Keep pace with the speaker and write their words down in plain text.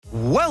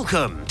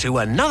Welcome to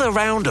another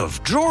round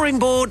of Drawing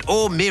Board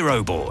or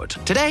Miro Board.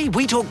 Today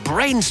we talk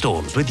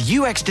brainstorms with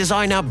UX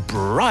designer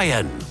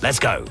Brian. Let's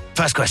go.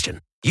 First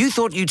question. You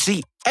thought you'd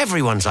see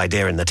everyone's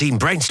idea in the team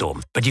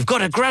brainstorm, but you've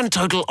got a grand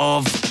total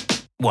of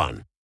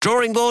 1.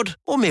 Drawing board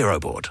or Miro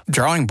board?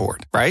 Drawing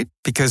board, right?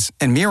 Because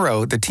in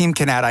Miro, the team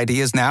can add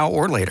ideas now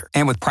or later.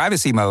 And with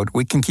privacy mode,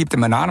 we can keep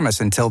them anonymous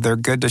until they're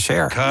good to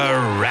share.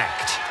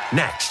 Correct.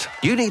 Next,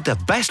 you need the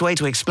best way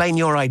to explain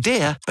your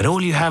idea, but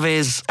all you have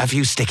is a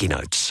few sticky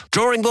notes.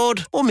 Drawing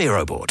board or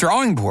Miro board?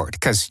 Drawing board,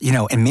 because,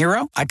 in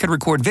Miro, I could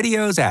record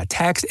videos, add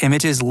text,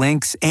 images,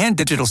 links, and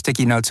digital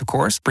sticky notes, of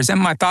course,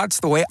 present my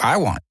thoughts the way I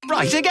want.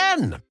 Right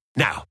again.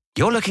 Now,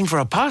 you're looking for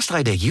a past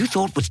idea you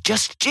thought was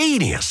just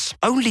genius.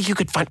 Only you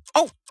could find...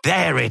 Oh,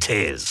 there it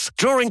is.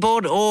 Drawing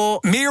board or...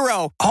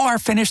 Miro. All our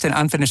finished and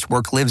unfinished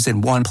work lives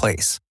in one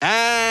place.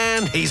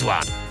 And he's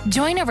won.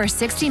 Join over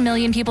 60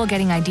 million people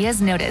getting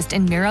ideas noticed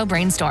in Miro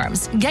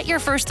brainstorms. Get your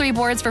first 3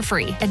 boards for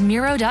free at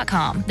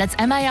Miro.com. That's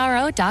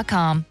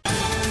Miro.com.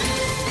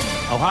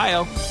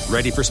 Ohio,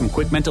 ready for some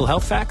quick mental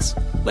health facts?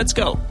 Let's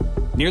go.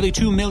 Nearly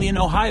 2 million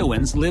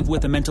Ohioans live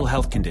with a mental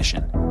health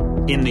condition.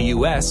 In the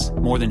U.S.,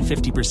 more than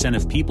 50%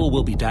 of people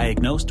will be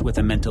diagnosed with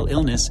a mental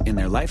illness in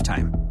their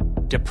lifetime.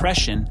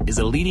 Depression is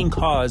a leading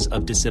cause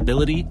of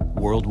disability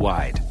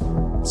worldwide.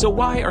 So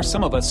why are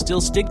some of us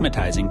still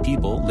stigmatizing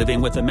people living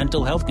with a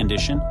mental health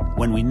condition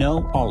when we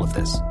know all of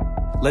this?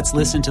 Let's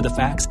listen to the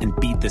facts and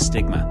beat the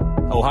stigma.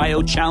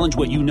 Ohio, challenge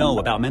what you know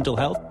about mental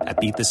health at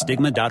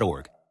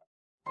beatthestigma.org.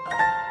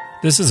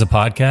 This is a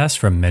podcast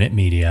from Minute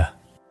Media.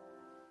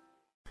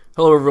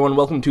 Hello, everyone.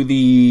 Welcome to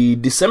the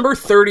December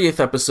 30th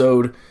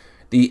episode,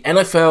 the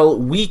NFL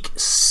Week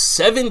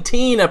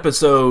 17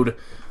 episode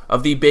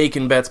of the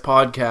Bacon Bets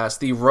podcast.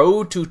 The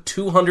road to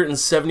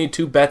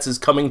 272 bets is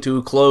coming to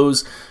a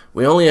close.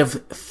 We only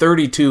have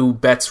 32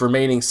 bets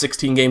remaining,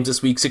 16 games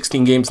this week,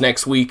 16 games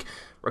next week.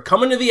 We're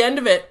coming to the end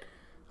of it.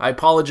 I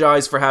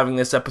apologize for having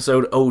this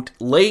episode out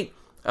late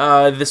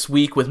this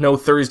week with no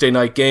Thursday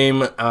night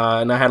game,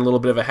 and I had a little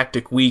bit of a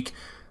hectic week.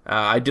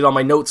 I did all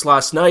my notes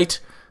last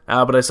night,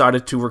 but I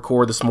decided to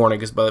record this morning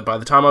because by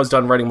the time I was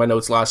done writing my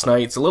notes last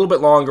night, it's a little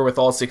bit longer with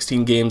all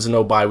 16 games and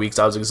no bye weeks.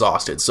 I was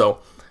exhausted, so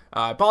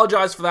I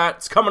apologize for that.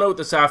 It's coming out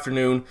this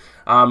afternoon.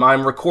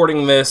 I'm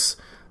recording this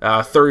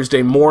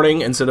Thursday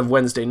morning instead of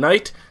Wednesday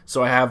night,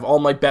 so I have all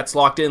my bets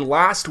locked in.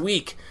 Last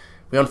week,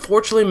 we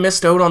unfortunately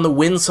missed out on the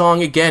win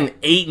song again,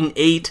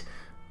 8-8,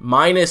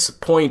 minus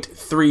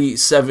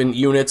 0.37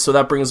 units, so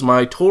that brings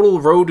my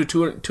total road to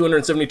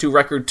 272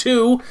 record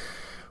to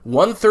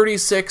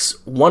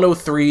 136,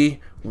 103,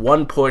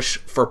 1 push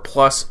for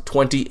plus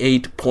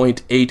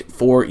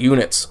 28.84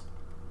 units.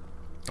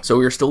 So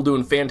we are still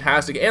doing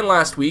fantastic. And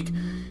last week,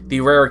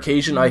 the rare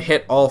occasion I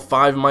hit all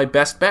 5 of my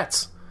best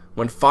bets.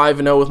 Went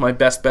 5-0 with my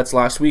best bets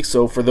last week.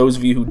 So for those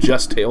of you who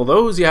just tail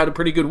those, you had a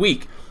pretty good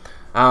week.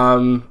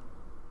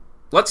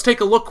 Let's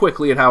take a look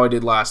quickly at how I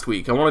did last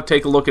week. I want to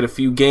take a look at a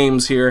few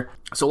games here.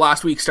 So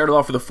last week started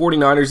off with the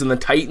 49ers and the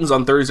Titans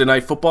on Thursday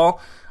Night Football.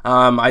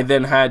 I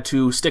then had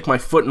to stick my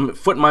foot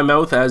in my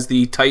mouth as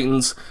the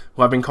Titans,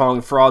 who I've been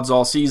calling frauds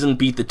all season,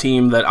 beat the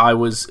team that I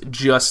was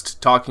just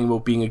talking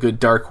about being a good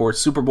dark horse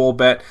Super Bowl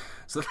bet.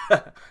 So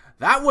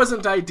that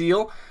wasn't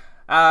ideal.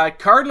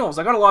 Cardinals,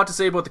 I got a lot to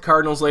say about the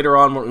Cardinals later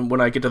on when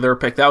I get to their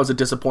pick. That was a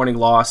disappointing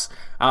loss.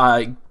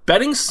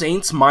 Betting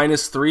Saints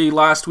 -3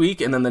 last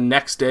week, and then the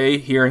next day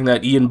hearing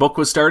that Ian Book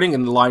was starting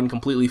and the line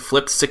completely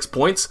flipped 6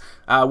 points,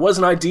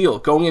 wasn't ideal.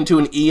 Going into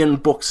an Ian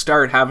Book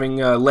start, having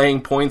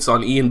laying points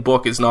on Ian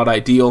Book is not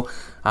ideal,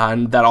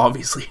 and that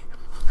obviously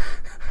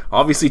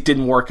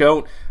didn't work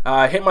out.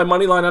 Hit my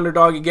moneyline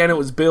underdog again. It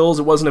was Bills.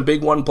 It wasn't a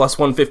big one, plus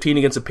 115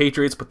 against the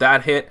Patriots, but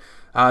that hit.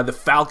 The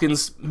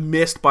Falcons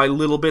missed by a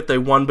little bit. They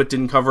won but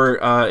didn't cover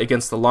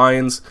against the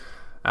Lions.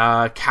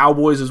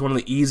 Cowboys was one of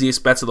the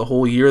easiest bets of the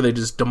whole year. They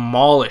just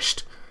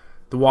demolished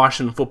the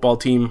Washington football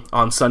team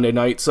on Sunday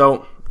night.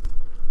 So,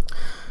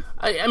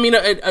 I mean,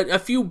 a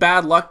few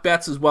bad luck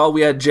bets as well.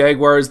 We had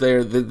Jaguars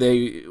there.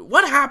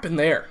 What happened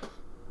there?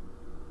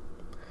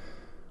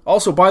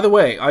 Also, by the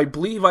way, I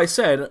believe I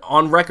said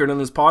on record in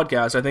this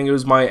podcast, I think it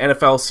was my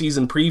NFL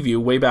season preview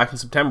way back in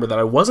September, that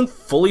I wasn't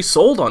fully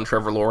sold on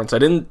Trevor Lawrence. I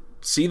didn't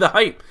see the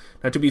hype.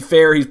 Now, to be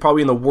fair, he's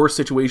probably in the worst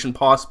situation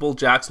possible.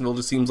 Jacksonville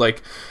just seems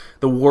like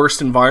the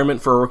worst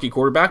environment for a rookie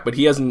quarterback, but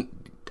he hasn't,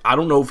 I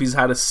don't know if he's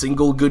had a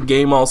single good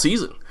game all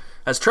season.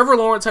 Has Trevor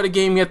Lawrence had a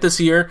game yet this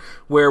year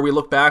where we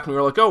look back and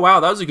we're like, oh wow,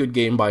 that was a good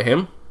game by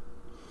him?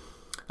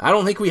 I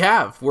don't think we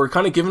have. We're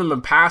kind of giving him a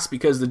pass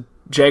because the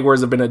Jaguars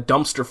have been a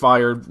dumpster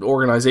fire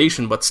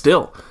organization, but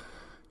still,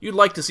 you'd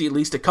like to see at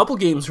least a couple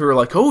games where you're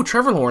like, oh,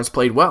 Trevor Lawrence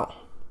played well.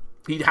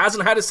 He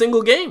hasn't had a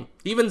single game.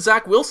 Even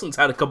Zach Wilson's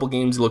had a couple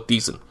games he looked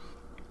decent.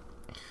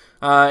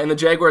 And the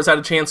Jaguars had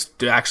a chance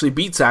to actually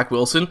beat Zach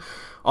Wilson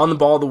on the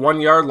ball, the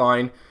 1 yard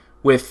line,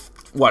 with,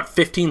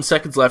 15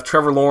 seconds left.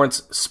 Trevor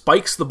Lawrence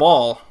spikes the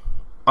ball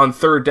on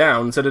third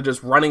down instead of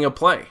just running a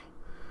play.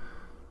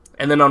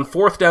 And then on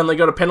fourth down, they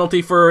got a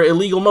penalty for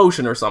illegal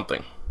motion or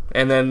something.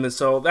 And then,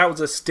 so that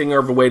was a stinger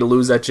of a way to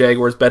lose that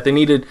Jaguars bet. They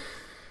needed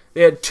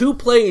They had 2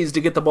 plays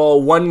to get the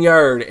ball 1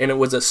 yard, and it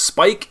was a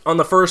spike on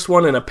the first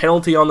one and a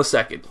penalty on the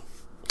second.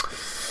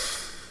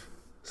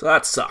 So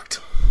that sucked.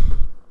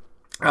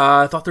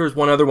 I thought there was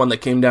one other one that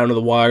came down to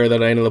the wire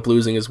that I ended up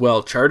losing as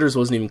well. Chargers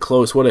wasn't even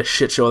close. What a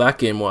shit show that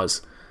game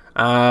was.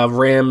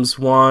 Rams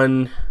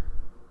won.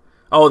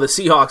 Oh, the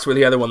Seahawks were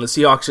the other one. The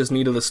Seahawks just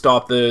needed to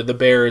stop the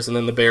Bears, and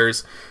then the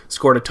Bears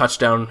scored a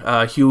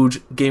touchdown. Huge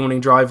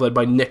game-winning drive led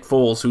by Nick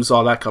Foles, who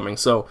saw that coming.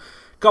 So,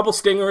 a couple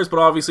stingers, but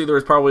obviously there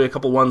was probably a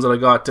couple ones that I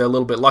got a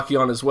little bit lucky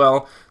on as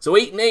well. So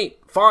 8-8,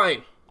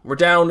 fine. We're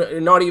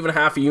down not even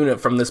half a unit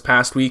from this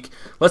past week.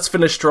 Let's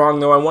finish strong,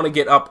 though. I want to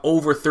get up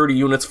over 30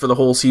 units for the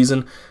whole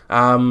season.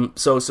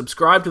 So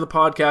subscribe to the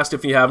podcast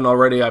if you haven't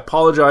already. I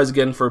apologize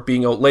again for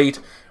being out late.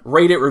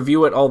 Rate it,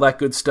 review it, all that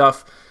good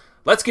stuff.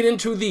 Let's get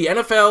into the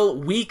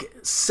NFL Week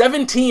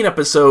 17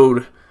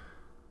 episode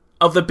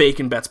of the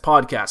Bacon Bets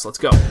podcast. Let's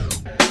go.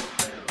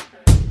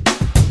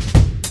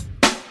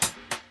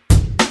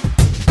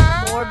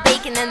 More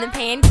bacon than the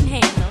pan can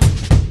handle.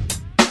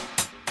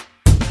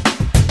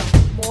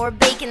 More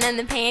bacon than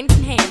the pan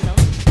can handle.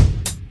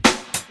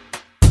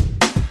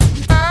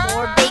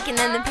 More bacon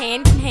than the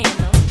pan can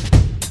handle.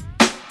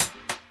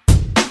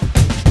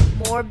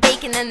 More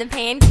bacon than the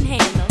pan can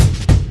handle.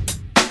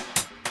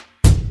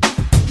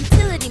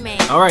 Utility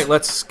man. All right,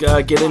 let's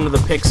get into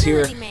the picks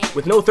here.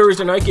 With no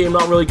Thursday night game,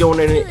 not really going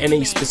in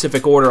any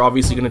specific order.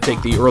 Obviously going to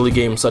take the early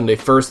game Sunday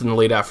first and the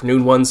late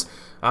afternoon ones.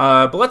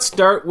 But let's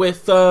start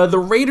with the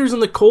Raiders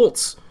and the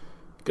Colts.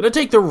 Gonna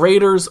take the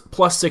Raiders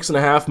plus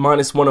 6.5,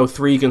 minus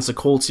 103 against the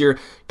Colts here.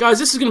 Guys,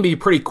 this is gonna be a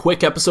pretty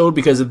quick episode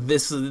because of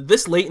this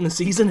late in the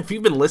season. If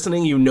you've been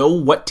listening, you know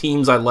what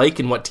teams I like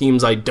and what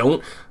teams I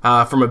don't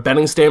from a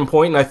betting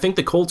standpoint, and I think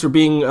the Colts are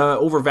being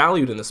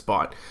overvalued in this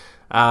spot.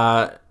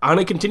 I'm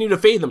gonna continue to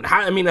fade them.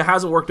 I mean, it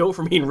hasn't worked out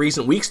for me in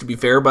recent weeks, to be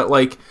fair, but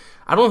like,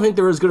 I don't think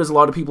they're as good as a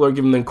lot of people are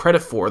giving them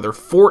credit for. They're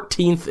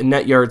 14th in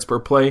net yards per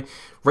play.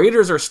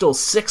 Raiders are still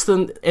 6th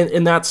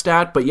in that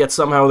stat, but yet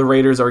somehow the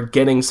Raiders are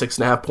getting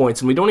 6.5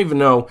 points, and we don't even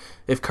know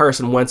if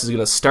Carson Wentz is going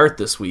to start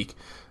this week.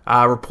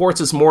 Reports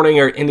this morning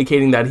are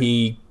indicating that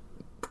he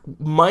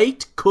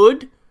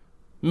could,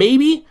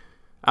 maybe,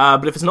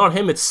 but if it's not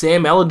him, it's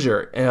Sam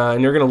Ehlinger,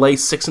 and they're going to lay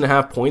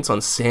 6.5 points on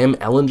Sam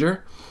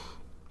Ehlinger.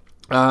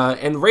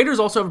 And the Raiders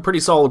also have a pretty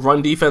solid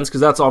run defense,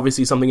 because that's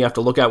obviously something you have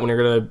to look at when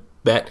you're going to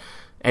bet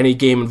any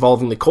game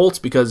involving the Colts,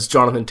 because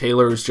Jonathan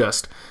Taylor is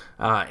just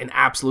an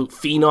absolute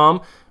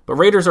phenom. But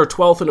Raiders are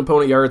 12th in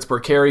opponent yards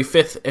per carry,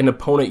 5th in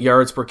opponent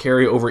yards per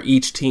carry over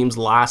each team's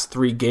last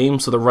 3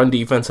 games, so the run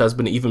defense has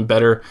been even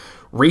better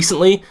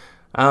recently.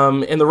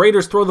 And the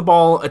Raiders throw the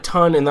ball a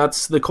ton, and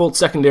that's the Colts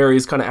secondary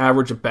is kind of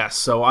average at best.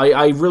 So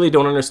I really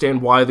don't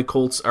understand why the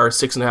Colts are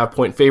 6.5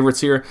 point favorites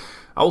here.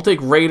 I will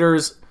take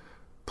Raiders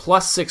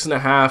plus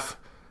 6.5.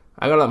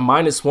 I got a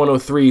minus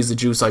 103 is the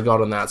juice I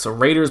got on that. So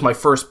Raiders, my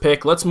first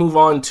pick. Let's move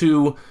on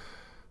to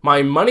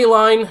my money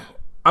line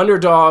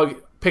underdog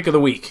pick of the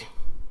week.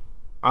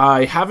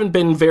 I haven't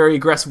been very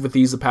aggressive with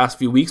these the past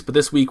few weeks, but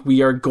this week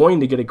we are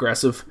going to get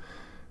aggressive.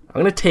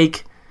 I'm going to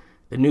take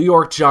the New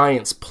York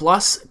Giants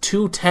plus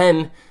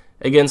 210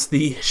 against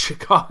the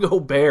Chicago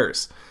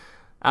Bears.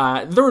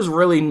 There's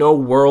really no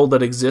world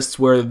that exists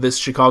where this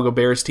Chicago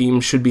Bears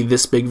team should be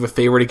this big of a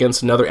favorite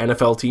against another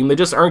NFL team. They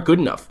just aren't good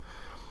enough.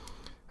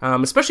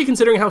 Especially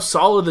considering how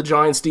solid the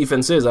Giants'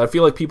 defense is. I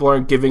feel like people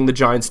aren't giving the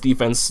Giants'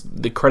 defense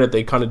the credit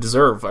they kind of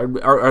deserve.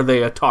 Are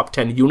they a top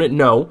 10 unit?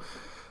 No.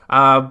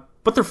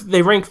 But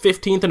they rank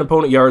 15th in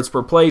opponent yards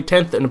per play,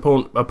 10th in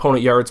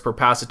opponent yards per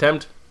pass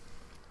attempt.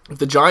 If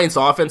the Giants'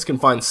 offense can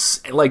find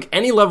like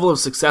any level of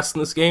success in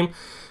this game,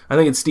 I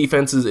think its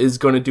defense is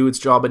going to do its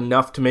job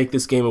enough to make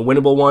this game a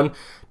winnable one.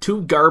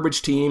 2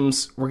 garbage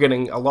teams. We're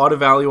getting a lot of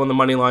value on the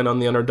money line on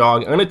the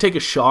underdog. I'm going to take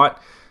a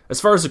shot. As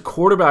far as the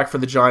quarterback for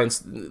the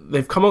Giants,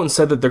 they've come out and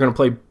said that they're going to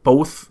play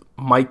both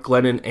Mike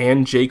Glennon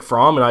and Jake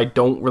Fromm, and I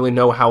don't really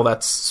know how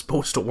that's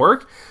supposed to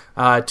work.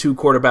 2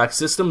 quarterback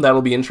system,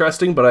 that'll be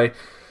interesting, but I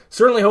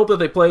certainly hope that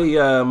they play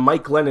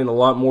Mike Glennon a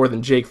lot more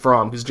than Jake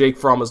Fromm, because Jake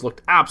Fromm has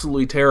looked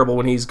absolutely terrible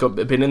when he's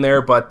been in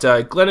there, but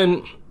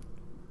Glennon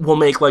will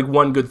make like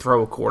 1 good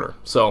throw a quarter,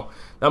 so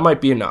that might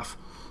be enough.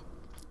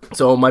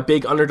 So my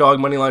big underdog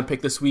moneyline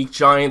pick this week,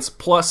 Giants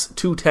plus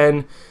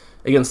 210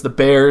 against the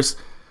Bears.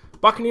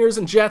 Buccaneers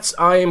and Jets,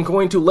 I am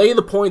going to lay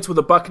the points with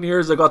the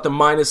Buccaneers. I got the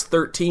minus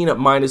 13 at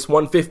minus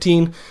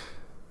 115.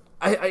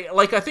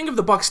 I think if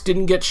the Bucs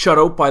didn't get shut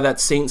out by that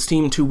Saints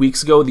team 2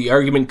 weeks ago, the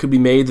argument could be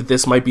made that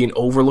this might be an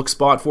overlook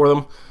spot for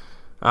them,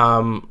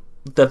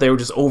 that they would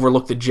just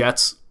overlook the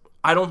Jets.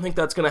 I don't think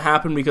that's going to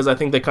happen, because I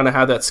think they kind of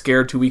had that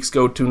scare 2 weeks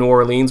ago to New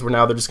Orleans, where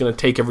now they're just going to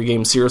take every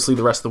game seriously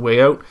the rest of the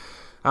way out.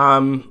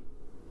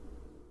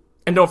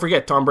 And don't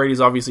forget, Tom Brady's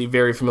obviously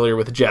very familiar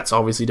with the Jets,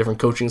 obviously different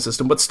coaching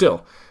system, but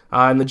still.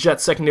 And the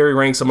Jets secondary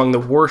ranks among the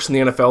worst in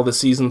the NFL this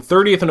season,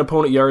 30th in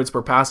opponent yards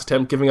per pass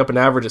attempt, giving up an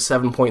average of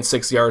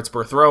 7.6 yards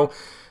per throw.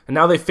 And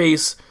now they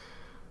face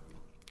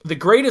the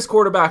greatest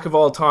quarterback of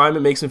all time.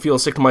 It makes me feel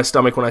sick to my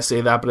stomach when I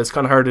say that, but it's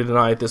kind of hard to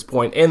deny at this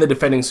point. And the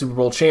defending Super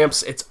Bowl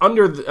champs. It's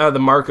under the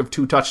mark of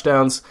 2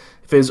 touchdowns.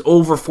 If it is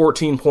over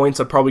 14 points,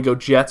 I'd probably go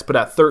Jets, but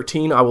at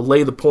 13, I will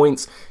lay the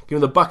points. Give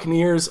me the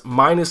Buccaneers,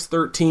 minus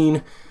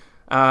 13,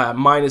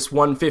 minus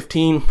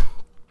 115.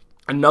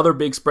 Another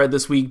big spread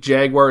this week,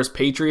 Jaguars,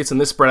 Patriots,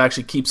 and this spread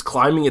actually keeps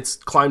climbing. It's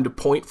climbed a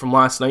point from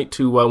last night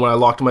to when I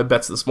locked my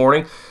bets this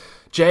morning.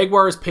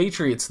 Jaguars,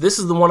 Patriots. This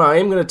is the one I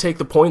am going to take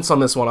the points on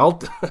this one.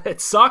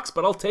 It sucks,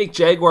 but I'll take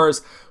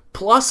Jaguars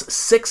plus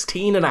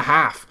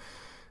 16.5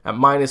 at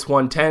minus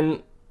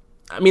 110.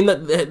 I mean,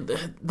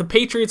 the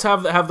Patriots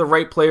have the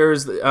right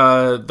players,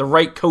 the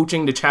right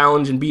coaching to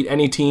challenge and beat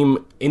any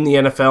team in the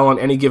NFL on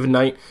any given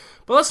night.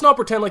 But let's not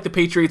pretend like the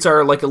Patriots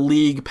are like a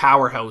league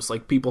powerhouse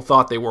like people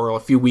thought they were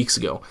a few weeks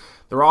ago.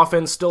 Their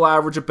offense still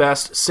average at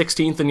best,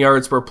 16th in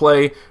yards per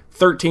play,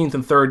 13th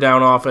in third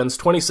down offense,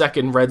 22nd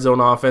in red zone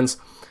offense.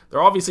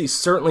 They're obviously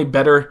certainly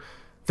better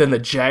than the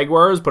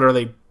Jaguars, but are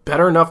they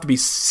better enough to be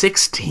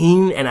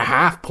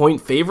 16.5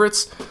 point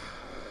favorites?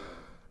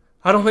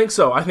 I don't think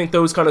so. I think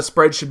those kind of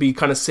spreads should be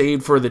kind of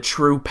saved for the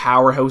true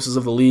powerhouses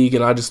of the league,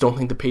 and I just don't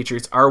think the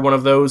Patriots are one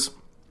of those.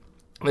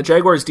 The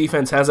Jaguars'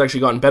 defense has actually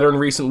gotten better in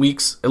recent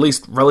weeks, at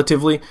least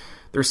relatively.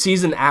 Their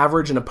season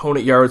average in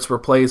opponent yards per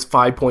play is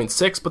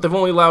 5.6, but they've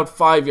only allowed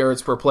 5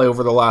 yards per play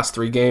over the last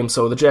 3 games,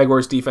 so the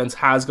Jaguars' defense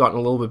has gotten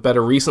a little bit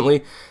better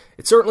recently.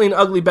 It's certainly an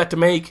ugly bet to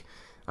make.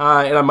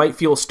 And I might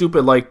feel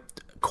stupid like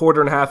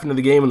quarter and a half into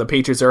the game and the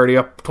Patriots are already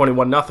up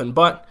 21-0.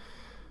 But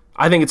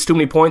I think it's too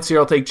many points here.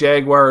 I'll take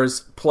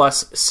Jaguars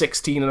plus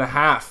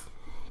 16.5.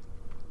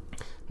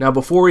 Now,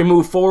 before we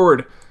move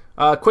forward,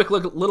 quick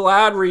little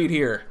ad read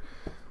here.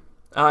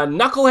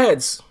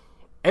 Knuckleheads.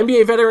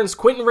 NBA veterans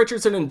Quentin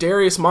Richardson and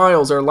Darius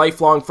Miles are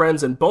lifelong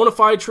friends and bona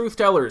fide truth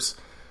tellers.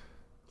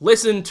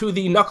 Listen to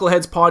the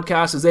Knuckleheads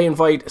podcast as they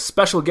invite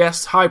special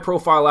guests,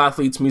 high-profile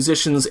athletes,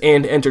 musicians,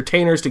 and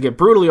entertainers to get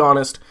brutally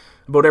honest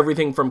about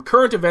everything from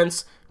current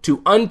events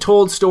to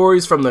untold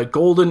stories from the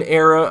golden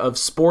era of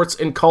sports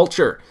and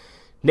culture.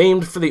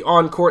 Named for the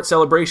on-court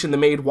celebration that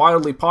made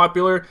wildly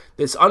popular,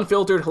 this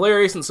unfiltered,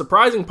 hilarious, and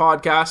surprising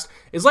podcast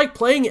is like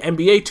playing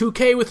NBA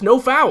 2K with no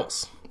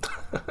fouls.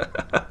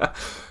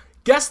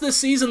 Guests this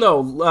season,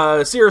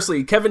 though,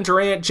 seriously, Kevin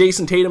Durant,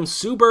 Jason Tatum,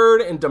 Sue Bird,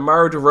 and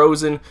DeMar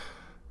DeRozan.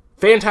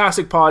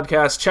 Fantastic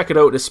podcast. Check it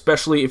out,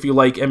 especially if you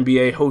like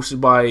NBA,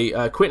 hosted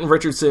by Quentin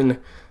Richardson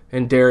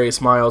and Darius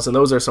Miles, and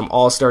those are some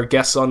all-star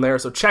guests on there,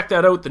 so check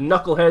that out, the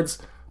Knuckleheads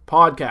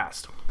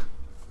podcast.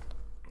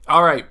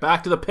 Alright,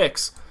 back to the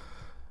picks.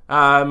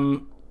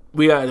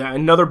 We got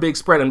another big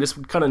spread. I'm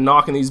just kind of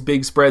knocking these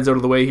big spreads out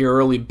of the way here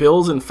early.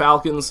 Bills and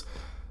Falcons.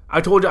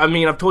 I've told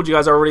you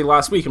guys already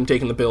last week I'm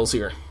taking the Bills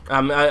here.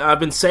 I've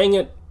been saying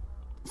it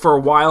for a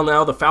while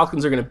now. The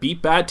Falcons are going to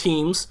beat bad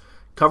teams,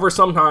 cover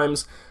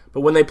sometimes, but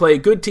when they play a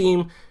good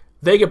team,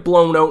 they get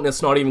blown out and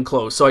it's not even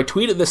close. So I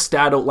tweeted this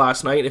stat out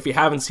last night. If you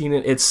haven't seen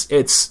it,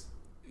 it's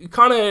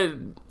kind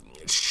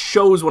of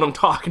shows what I'm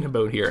talking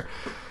about here.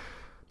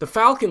 The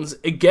Falcons,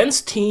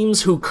 against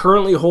teams who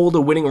currently hold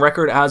a winning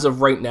record as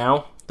of right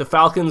now, the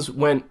Falcons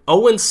went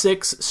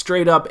 0-6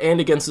 straight up and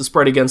against the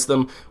spread against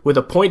them with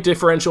a point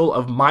differential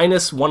of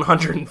minus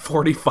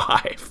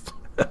 145.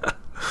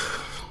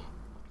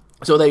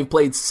 So they've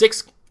played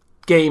 6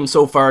 games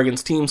so far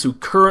against teams who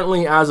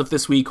currently, as of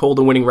this week, hold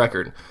a winning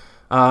record.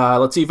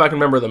 Let's see if I can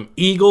remember them.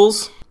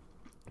 Eagles,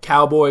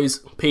 Cowboys,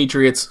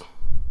 Patriots,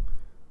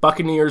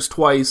 Buccaneers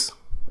twice,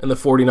 and the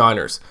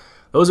 49ers.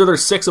 Those are their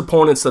 6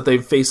 opponents that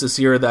they've faced this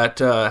year that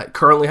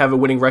currently have a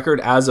winning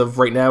record as of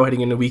right now heading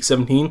into Week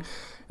 17.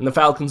 And the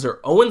Falcons are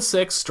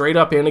 0-6 straight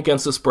up and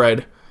against the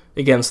spread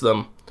against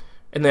them.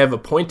 And they have a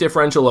point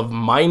differential of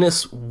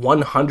minus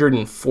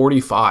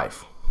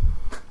 145.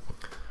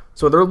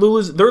 So they're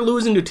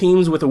losing to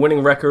teams with a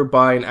winning record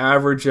by an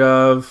average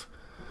of...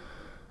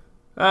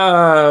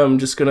 I'm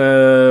just going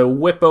to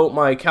whip out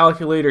my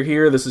calculator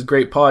here. This is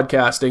great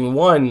podcasting.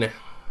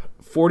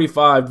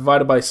 145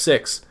 divided by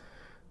 6.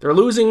 They're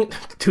losing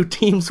to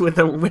teams with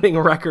a winning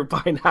record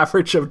by an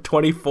average of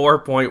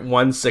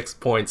 24.16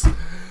 points.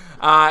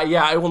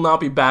 Yeah, I will not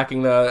be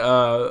backing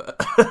the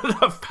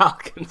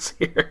Falcons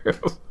here.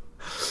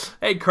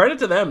 Hey, credit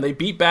to them. They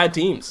beat bad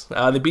teams.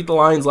 They beat the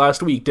Lions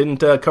last week. Didn't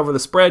cover the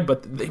spread,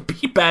 but they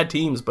beat bad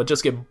teams, but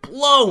just get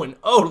blown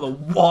out of the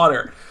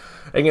water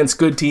against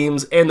good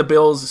teams. And the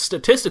Bills,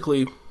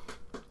 statistically,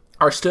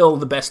 are still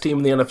the best team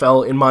in the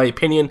NFL, in my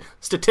opinion,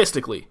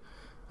 statistically.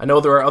 I know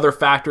there are other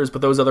factors,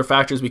 but those other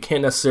factors we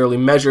can't necessarily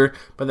measure.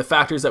 But the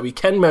factors that we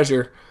can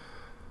measure,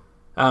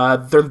 they're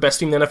the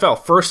best team in the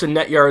NFL. First in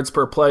net yards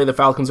per play, the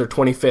Falcons are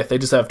 25th. They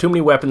just have too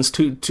many weapons,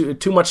 too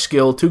much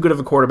skill, too good of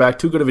a quarterback,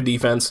 too good of a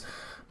defense.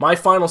 My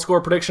final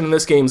score prediction in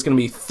this game is going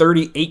to be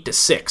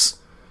 38-6.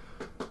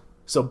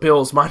 So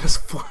Bills minus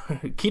 4.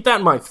 Keep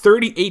that in mind.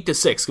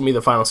 38-6 going to be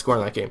the final score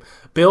in that game.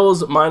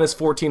 Bills minus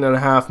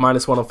 14.5,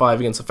 minus 105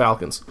 against the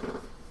Falcons.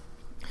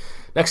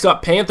 Next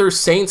up, Panthers,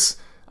 Saints.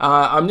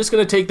 I'm just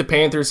going to take the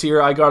Panthers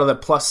here. I got it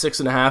at plus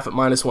 6.5 at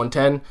minus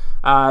 110.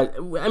 I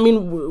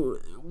mean,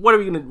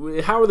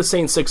 how are the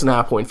Saints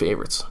 6.5 point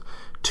favorites?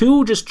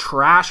 2 just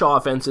trash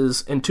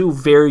offenses and 2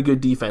 very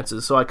good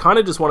defenses. So I kind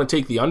of just want to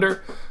take the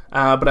under.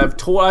 But I have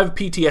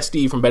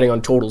PTSD from betting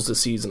on totals this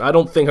season. I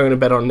don't think I'm going to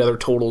bet on another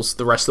totals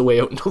the rest of the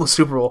way out until the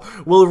Super Bowl.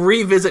 We'll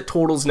revisit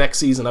totals next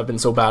season. I've been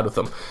so bad with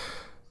them.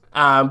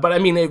 But I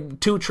mean,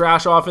 2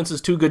 trash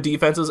offenses, 2 good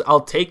defenses.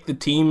 I'll take the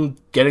team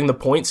getting the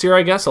points here,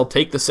 I guess. I'll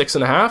take the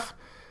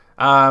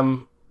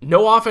 6.5.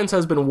 No offense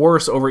has been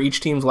worse over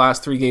each team's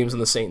last 3 games than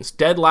the Saints.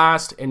 Dead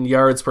last in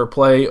yards per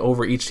play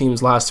over each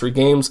team's last 3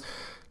 games.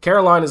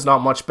 Carolina is not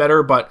much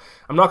better, but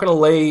I'm not going to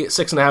lay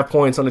 6.5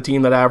 points on a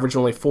team that averaged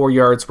only 4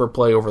 yards per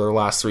play over their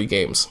last 3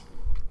 games.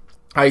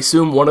 I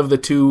assume one of the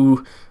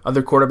 2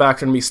 other quarterbacks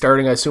are going to be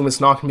starting. I assume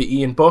it's not going to be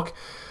Ian Book.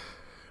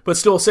 But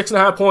still,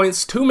 6.5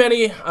 points, too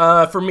many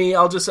for me.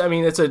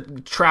 It's a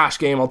trash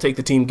game. I'll take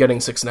the team getting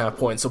 6.5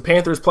 points. So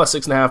Panthers plus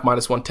 6.5,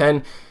 minus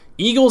 110.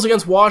 Eagles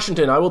against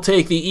Washington. I will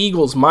take the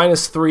Eagles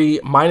minus 3,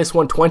 minus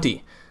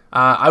 120.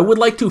 I would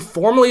like to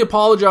formally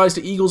apologize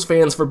to Eagles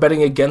fans for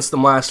betting against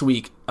them last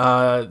week.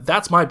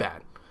 That's my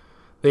bad.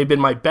 They've been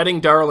my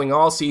betting darling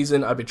all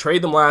season. I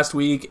betrayed them last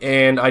week,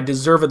 and I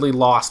deservedly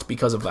lost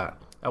because of that.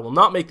 I will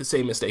not make the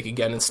same mistake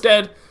again.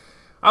 Instead,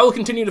 I will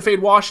continue to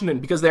fade Washington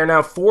because they are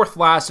now 4th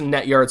last in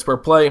net yards per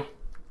play.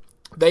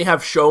 They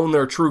have shown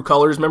their true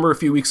colors. Remember a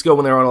few weeks ago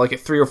when they were on like a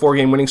 3 or 4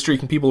 game winning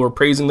streak and people were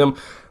praising them?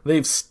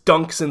 They've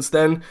stunk since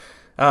then.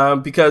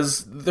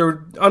 Because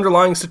their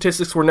underlying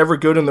statistics were never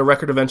good and the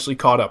record eventually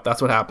caught up.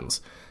 That's what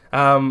happens.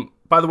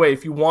 By the way,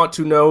 if you want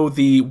to know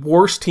the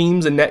worst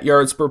teams in net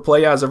yards per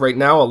play as of right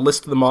now, I'll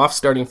list them off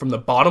starting from the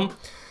bottom.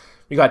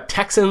 We got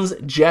Texans,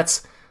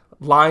 Jets,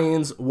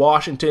 Lions,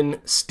 Washington,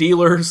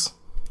 Steelers,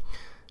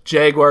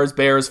 Jaguars,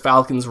 Bears,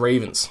 Falcons,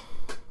 Ravens.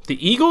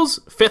 The Eagles,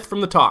 5th from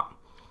the top.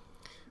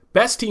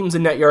 Best teams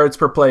in net yards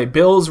per play: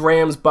 Bills,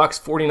 Rams, Bucks,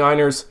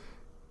 49ers,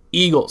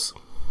 Eagles.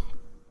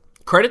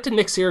 Credit to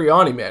Nick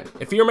Sirianni, man.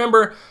 If you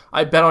remember,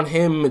 I bet on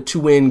him to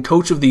win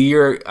Coach of the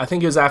Year. I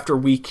think it was after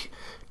week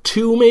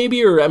 2,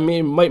 maybe, or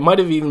might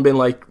have even been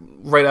like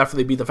right after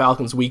they beat the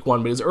Falcons week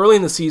 1. But it was early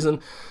in the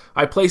season.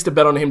 I placed a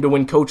bet on him to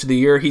win Coach of the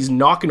Year. He's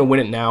not going to win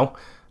it now,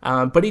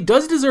 but he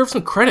does deserve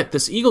some credit.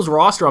 This Eagles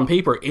roster on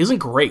paper isn't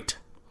great,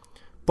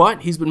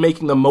 but he's been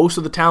making the most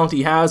of the talent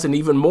he has, and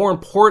even more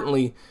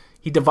importantly,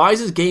 he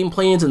devises game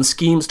plans and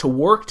schemes to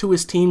work to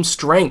his team's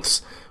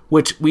strengths,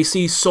 which we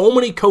see so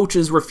many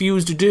coaches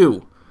refuse to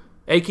do.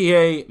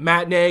 AKA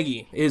Matt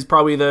Nagy is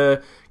probably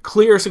the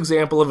clearest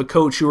example of a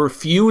coach who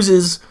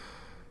refuses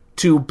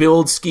to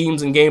build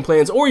schemes and game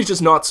plans, or he's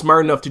just not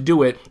smart enough to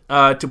do it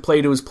to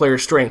play to his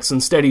players' strengths.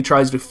 Instead, he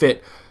tries to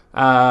fit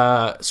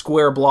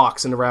square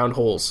blocks into round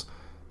holes.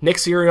 Nick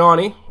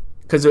Sirianni,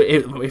 because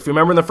if you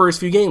remember in the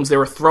first few games, they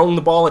were throwing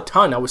the ball a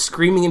ton. I was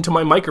screaming into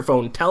my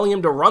microphone, telling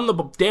him to run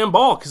the damn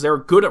ball because they were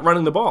good at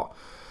running the ball.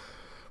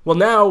 Well,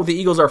 now the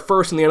Eagles are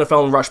first in the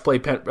NFL in rush play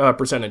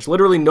percentage.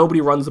 Literally nobody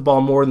runs the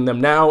ball more than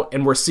them now,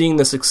 and we're seeing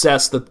the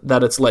success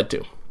that it's led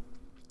to.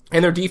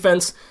 And their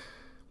defense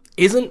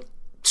isn't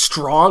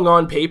strong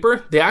on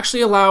paper. They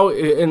actually allow,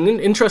 an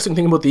interesting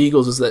thing about the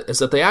Eagles is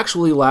that they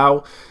actually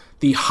allow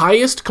the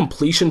highest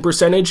completion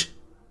percentage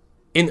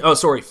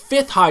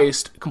fifth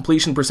highest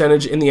completion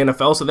percentage in the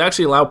NFL. So they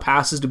actually allow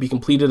passes to be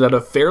completed at a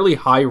fairly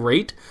high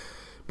rate,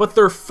 but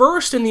they're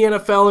first in the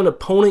NFL in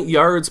opponent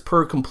yards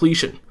per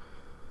completion.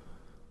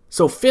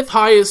 So 5th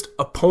highest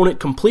opponent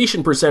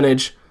completion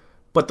percentage,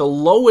 but the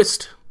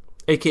lowest,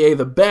 aka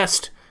the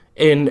best,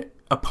 in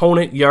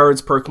opponent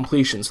yards per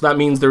completion. So that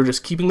means they're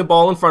just keeping the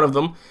ball in front of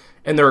them,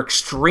 and they're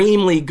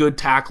extremely good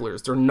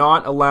tacklers. They're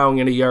not allowing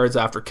any yards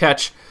after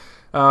catch.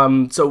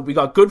 So we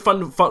got good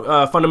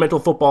fundamental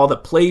football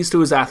that plays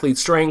to his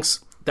athlete's strengths.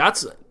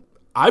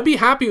 I'd be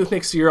happy with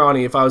Nick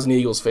Sirianni if I was an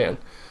Eagles fan.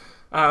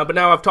 But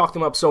now I've talked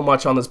them up so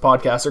much on this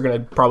podcast, they're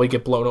going to probably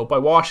get blown out by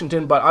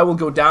Washington. But I will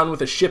go down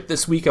with a ship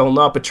this week. I will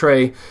not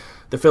betray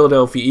the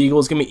Philadelphia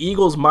Eagles. Give me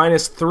Eagles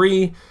minus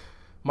 3,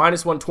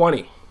 minus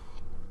 120.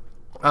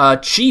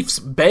 Chiefs,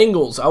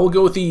 Bengals. I will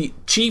go with the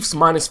Chiefs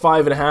minus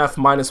 5.5,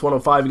 minus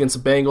 105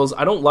 against the Bengals.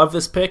 I don't love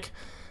this pick.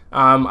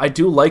 I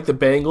do like the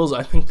Bengals.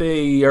 I think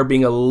they are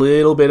being a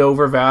little bit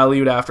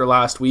overvalued after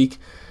last week.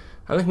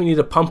 I think we need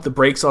to pump the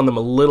brakes on them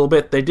a little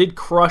bit. They did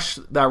crush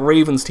that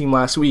Ravens team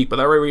last week, but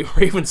that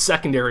Ravens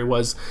secondary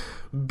was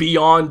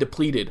beyond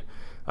depleted.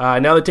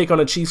 Now they take on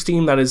a Chiefs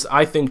team that is,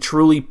 I think,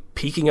 truly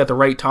peaking at the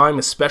right time,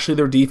 especially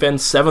their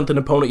defense, 7th in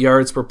opponent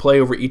yards per play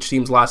over each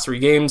team's last 3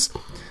 games.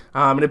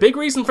 And a big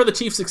reason for the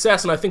Chiefs'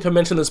 success, and I think I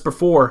mentioned this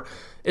before,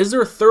 is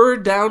their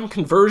third down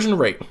conversion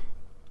rate.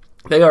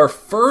 They are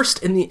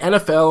first in the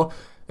NFL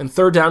in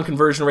third down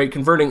conversion rate,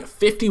 converting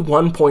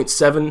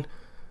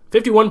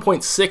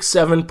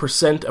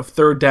 51.67% of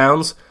third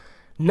downs.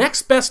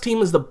 Next best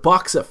team is the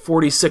Bucks at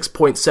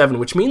 46.7%,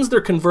 which means they're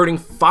converting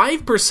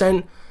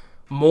 5%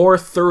 more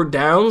third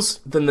downs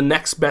than the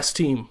next best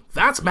team.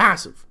 That's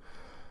massive.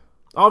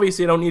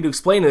 Obviously, I don't need to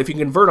explain it. If you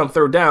convert on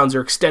third downs,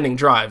 you're extending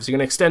drives. You're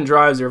going to extend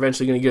drives, you're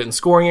eventually going to get in the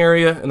scoring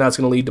area, and that's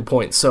going to lead to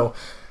points. So,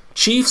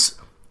 Chiefs,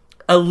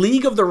 a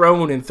league of their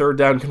own in third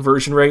down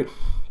conversion rate.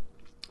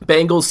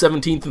 Bengals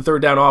 17th in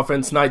third down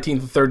offense, 19th in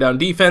third down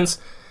defense.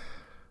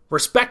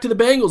 Respect to the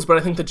Bengals, but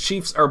I think the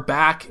Chiefs are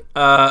back,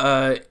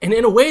 and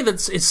in a way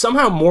it's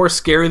somehow more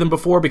scary than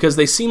before because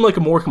they seem like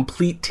a more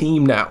complete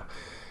team now.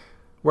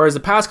 Whereas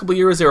the past couple of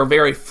years, they were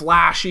very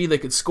flashy, they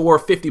could score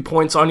 50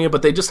 points on you,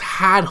 but they just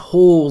had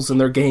holes in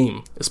their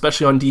game,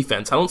 especially on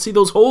defense. I don't see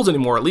those holes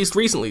anymore, at least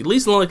recently, at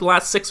least in like the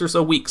last 6 or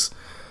so weeks.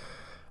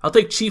 I'll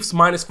take Chiefs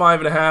minus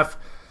 5.5,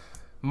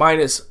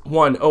 minus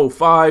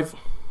 105.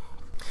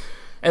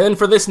 And then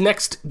for this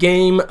next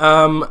game,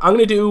 I'm going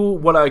to do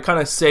what I kind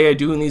of say I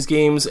do in these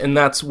games, and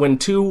that's when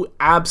two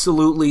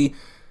absolutely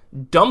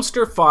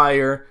dumpster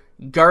fire,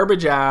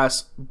 garbage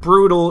ass,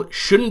 brutal,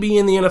 shouldn't be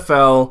in the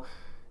NFL,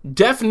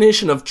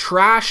 definition of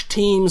trash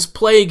teams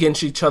play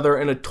against each other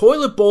in a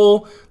toilet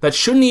bowl that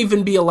shouldn't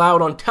even be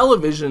allowed on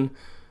television.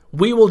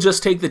 We will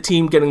just take the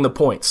team getting the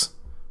points.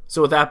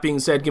 So with that being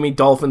said, give me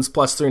Dolphins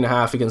plus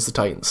 3.5 against the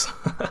Titans.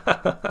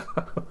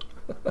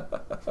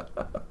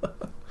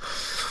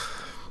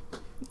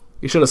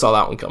 You should have saw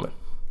that one coming.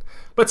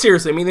 But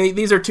seriously, I mean,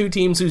 these are two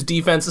teams whose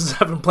defenses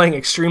have been playing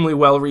extremely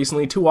well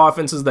recently, two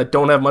offenses that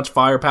don't have much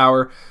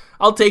firepower.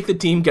 I'll take the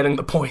team getting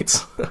the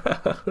points,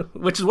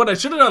 which is what I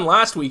should have done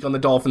last week on the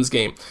Dolphins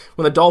game,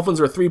 when the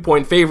Dolphins were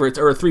 3-point favorites,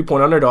 or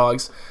 3-point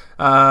underdogs,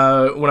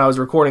 when I was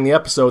recording the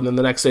episode, and then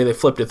the next day they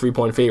flipped to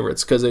 3-point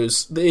favorites, because it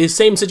was the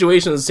same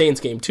situation as the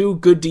Saints game. Two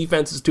good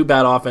defenses, two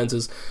bad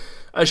offenses.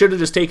 I should have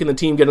just taken the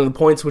team getting the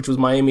points, which was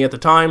Miami at the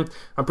time.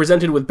 I'm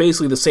presented with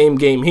basically the same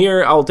game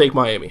here. I'll take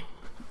Miami.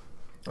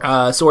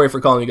 Sorry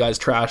for calling you guys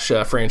trash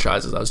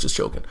franchises. I was just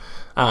joking.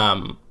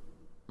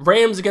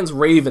 Rams against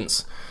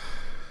Ravens.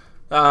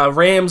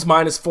 Rams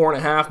minus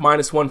 4.5,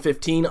 minus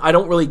 115. I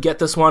don't really get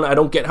this one. I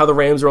don't get how the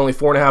Rams are only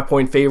 4.5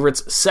 point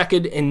favorites.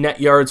 Second in net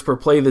yards per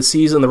play this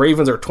season. The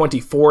Ravens are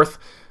 24th.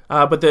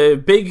 But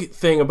the big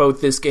thing about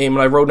this game,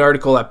 and I wrote an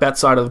article at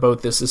BetSide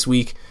about this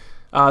week,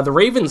 the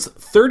Ravens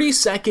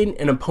 32nd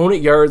in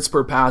opponent yards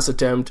per pass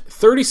attempt,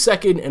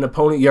 32nd in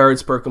opponent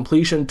yards per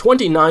completion,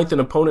 29th in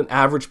opponent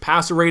average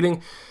passer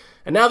rating,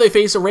 and now they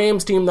face a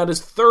Rams team that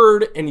is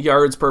 3rd in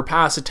yards per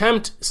pass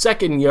attempt,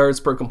 2nd in yards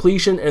per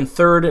completion, and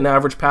 3rd in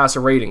average passer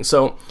rating.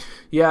 So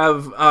you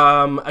have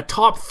a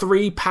top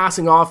 3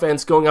 passing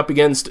offense going up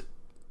against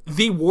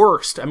the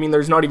worst, I mean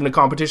there's not even a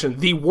competition,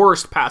 the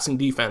worst passing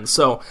defense.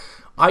 So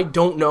I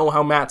don't know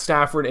how Matt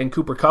Stafford and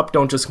Cooper Kupp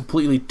don't just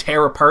completely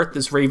tear apart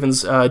this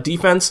Ravens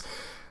defense.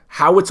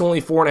 How it's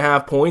only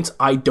 4.5 points,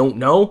 I don't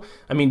know.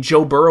 I mean,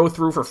 Joe Burrow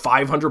threw for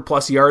 500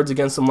 plus yards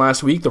against them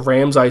last week. The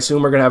Rams, I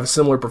assume, are going to have a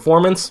similar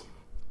performance.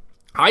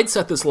 I'd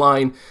set this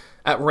line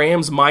at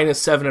Rams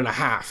minus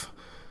 7.5,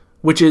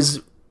 which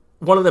is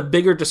one of the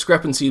bigger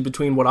discrepancies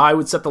between what I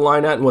would set the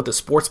line at and what the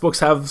sportsbooks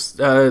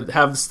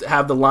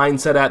have the line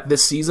set at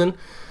this season.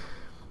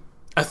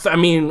 I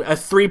mean, a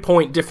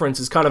 3-point difference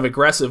is kind of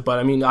aggressive, but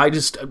I mean,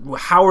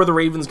 how are the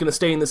Ravens going to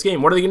stay in this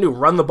game? What are they going to do,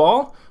 run the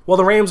ball? Well,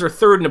 the Rams are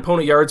 3rd in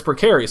opponent yards per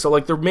carry, so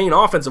like their main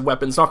offensive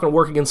weapon's not going to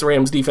work against the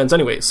Rams defense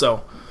anyway,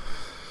 so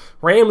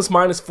Rams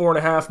minus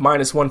 4.5,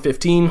 minus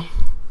 115.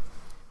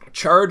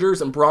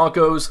 Chargers and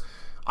Broncos,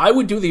 I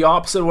would do the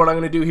opposite of what I'm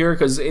going to do here,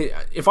 because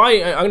if I'm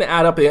going to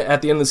add up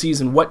at the end of the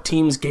season what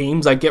teams'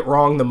 games I get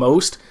wrong the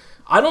most,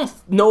 I don't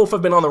know if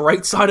I've been on the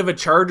right side of a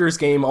Chargers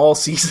game all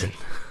season.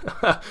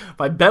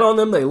 If I bet on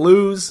them, they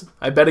lose.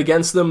 I bet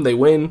against them, they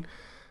win.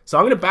 So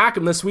I'm going to back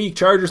them this week.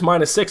 Chargers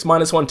minus 6,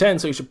 minus 110,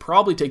 so you should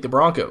probably take the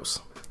Broncos.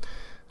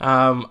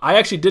 I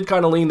actually did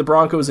kind of lean the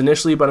Broncos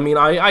initially, but I mean,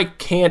 I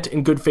can't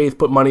in good faith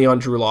put money on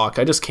Drew Lock.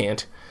 I just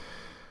can't.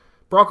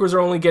 Broncos are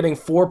only getting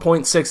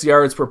 4.6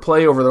 yards per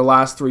play over their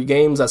last 3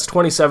 games. That's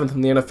 27th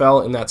in the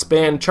NFL in that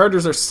span.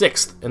 Chargers are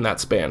 6th in that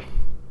span.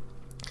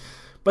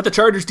 But the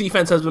Chargers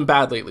defense has been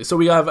bad lately. So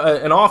we have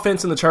an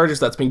offense in the Chargers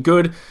that's been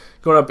good,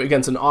 going up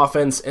against an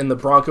offense in the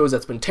Broncos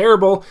that's been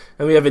terrible.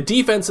 And we have a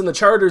defense in the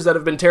Chargers that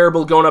have been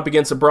terrible, going up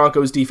against a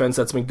Broncos defense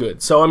that's been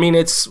good. So, I mean,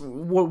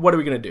 what are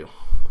we going to do?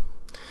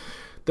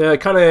 The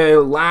kind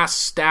of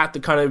last stat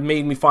that kind of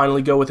made me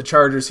finally go with the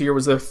Chargers here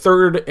was the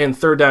 3rd and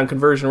 3rd down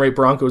conversion rate.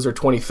 Broncos are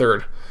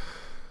 23rd.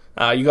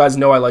 You guys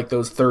know I like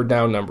those 3rd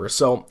down numbers.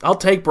 So I'll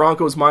take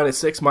Broncos minus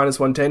 6, minus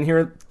 110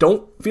 here.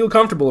 Don't feel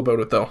comfortable about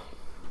it, though.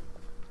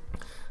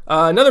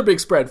 Another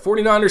big spread,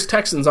 49ers,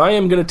 Texans. I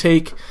am going to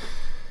take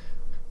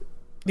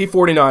the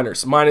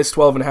 49ers, minus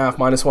 12.5,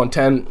 minus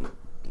 110.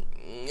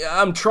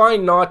 I'm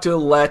trying not to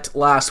let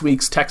last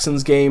week's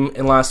Texans game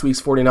and last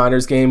week's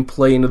 49ers game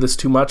play into this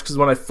too much, because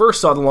when I first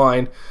saw the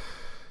line,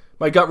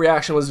 my gut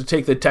reaction was to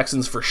take the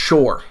Texans for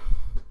sure.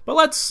 But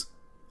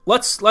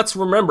let's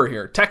remember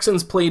here,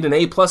 Texans played an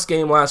A-plus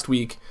game last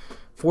week.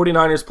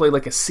 49ers played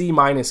like a C-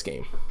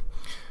 game.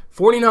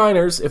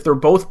 49ers, if they're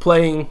both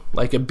playing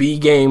like a B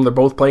game, they're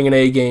both playing an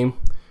A game,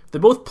 if they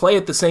both play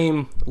at the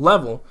same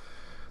level,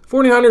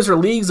 49ers are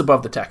leagues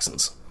above the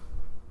Texans.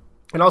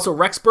 And also,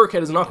 Rex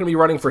Burkhead is not going to be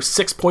running for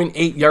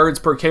 6.8 yards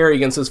per carry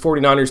against his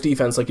 49ers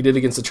defense like he did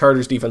against the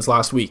Chargers defense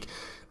last week.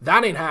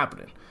 That ain't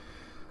happening.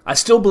 I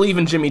still believe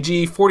in Jimmy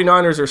G.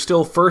 49ers are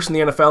still 1st in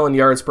the NFL in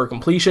yards per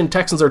completion.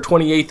 Texans are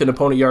 28th in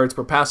opponent yards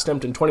per pass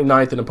attempt and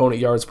 29th in opponent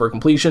yards per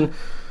completion.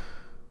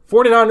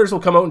 49ers will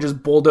come out and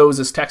just bulldoze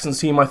this Texans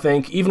team, I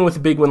think. Even with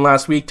the big win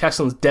last week,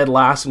 Texans dead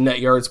last in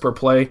net yards per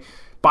play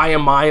by a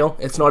mile.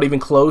 It's not even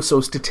close, so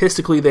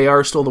statistically they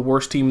are still the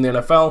worst team in the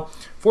NFL.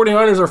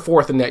 49ers are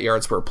 4th in net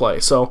yards per play,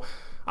 so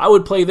I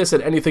would play this at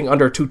anything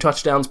under 2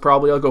 touchdowns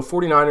probably. I'll go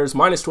 49ers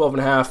minus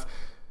 12.5,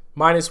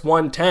 minus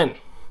 110.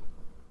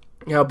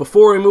 Now,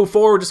 before we move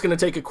forward, we're just going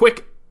to take a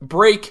quick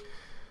break,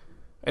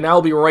 and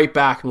I'll be right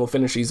back, and we'll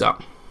finish these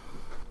up.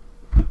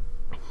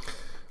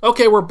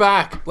 Okay, we're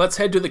back. Let's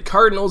head to the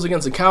Cardinals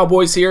against the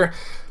Cowboys here.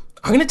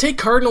 I'm going to take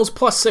Cardinals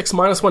plus 6,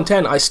 minus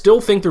 110. I still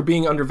think they're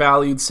being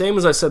undervalued, same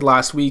as I said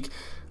last week.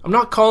 I'm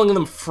not calling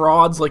them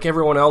frauds like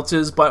everyone else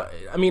is, but,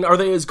 I mean, are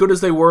they as good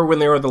as they were when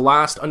they were the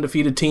last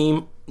undefeated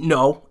team?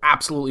 No,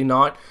 absolutely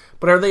not.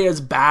 But are they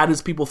as bad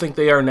as people think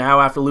they are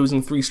now after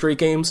losing 3 straight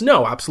games?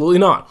 No, absolutely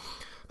not.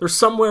 They're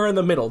somewhere in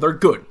the middle. They're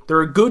good.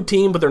 They're a good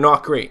team, but they're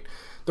not great.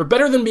 They're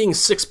better than being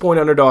 6-point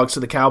underdogs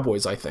to the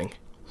Cowboys, I think.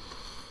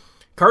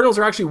 Cardinals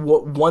are actually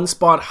one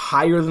spot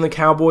higher than the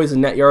Cowboys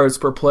in net yards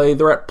per play.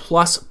 They're at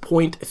plus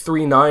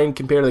 0.39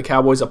 compared to the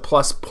Cowboys at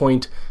plus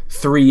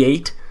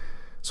 0.38.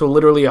 So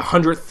literally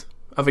 100th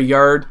of a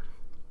yard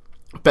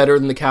better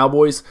than the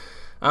Cowboys.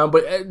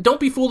 But don't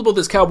be fooled about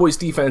this Cowboys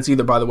defense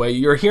either, by the way.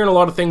 You're hearing a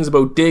lot of things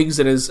about Diggs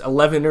and his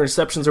 11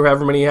 interceptions or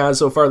however many he has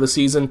so far this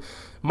season.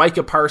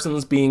 Micah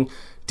Parsons being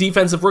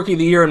Defensive Rookie of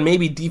the Year and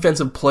maybe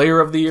Defensive Player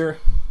of the Year.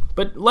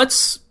 But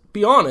let's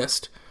be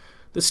honest.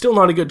 They're still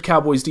not a good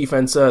Cowboys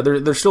defense.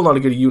 They're still not a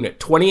good unit.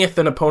 20th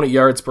in opponent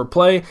yards per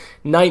play,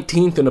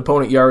 19th in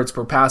opponent yards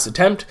per pass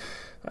attempt.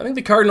 I think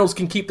the Cardinals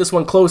can keep this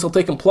one close. I'll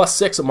take them plus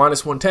 6 at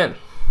minus 110.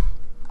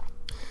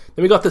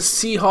 Then we got the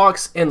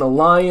Seahawks and the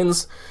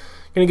Lions.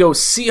 Going to go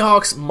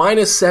Seahawks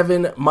minus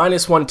 7,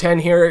 minus 110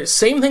 here.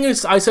 Same thing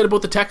as I said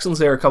about the Texans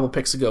there a couple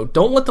picks ago.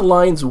 Don't let the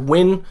Lions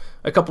win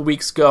a couple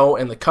weeks ago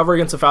and the cover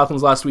against the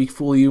Falcons last week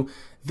fool you.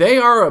 They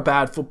are a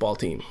bad football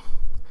team.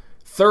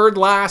 3rd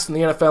last in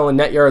the NFL in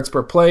net yards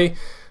per play.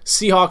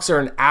 Seahawks are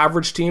an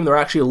average team. They're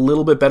actually a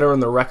little bit better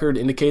than their record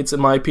indicates, in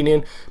my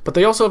opinion. But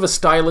they also have a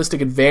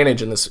stylistic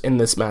advantage in this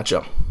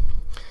matchup.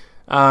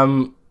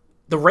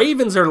 The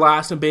Ravens are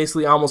last in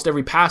basically almost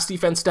every pass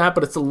defense stat,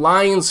 but it's the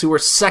Lions who are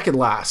 2nd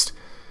last.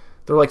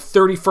 They're like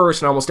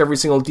 31st in almost every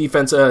single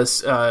defense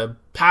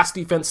pass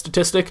defense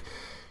statistic.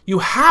 You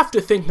have to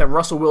think that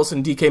Russell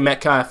Wilson, DK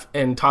Metcalf,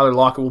 and Tyler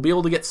Lockett will be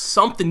able to get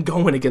something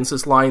going against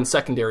this Lions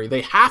secondary.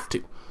 They have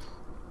to.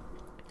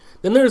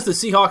 Then there's the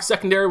Seahawks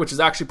secondary, which is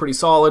actually pretty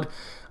solid.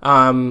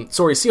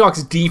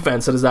 Seahawks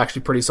defense that is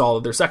actually pretty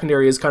solid. Their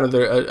secondary is kind of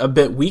a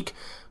bit weak,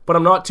 but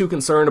I'm not too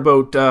concerned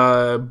about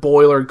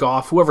Boyle or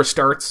Goff, whoever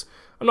starts.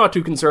 I'm not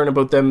too concerned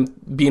about them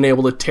being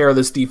able to tear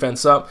this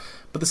defense up.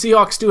 But the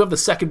Seahawks do have the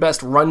 2nd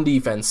best run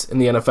defense in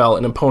the NFL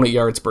in opponent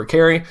yards per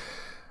carry.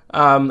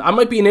 I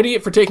might be an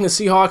idiot for taking the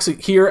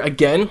Seahawks here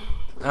again.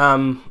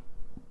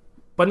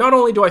 But not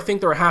only do I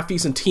think they're a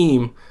half-decent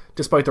team,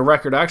 despite the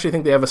record, I actually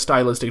think they have a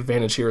stylistic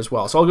advantage here as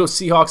well. So I'll go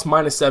Seahawks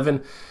minus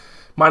 7,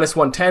 minus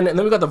 110. And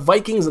then we got the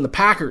Vikings and the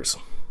Packers.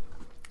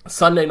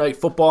 Sunday Night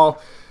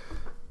Football.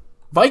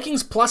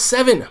 Vikings plus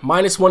 7,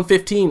 minus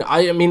 115.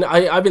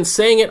 I've been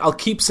saying it. I'll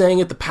keep saying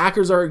it. The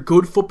Packers are a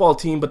good football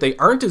team, but they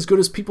aren't as good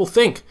as people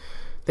think.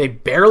 They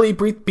barely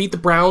beat the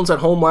Browns at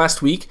home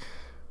last week.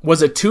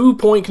 Was a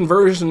 2-point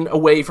conversion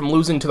away from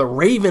losing to the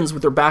Ravens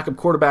with their backup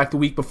quarterback the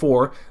week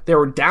before. They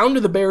were down to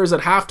the Bears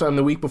at halftime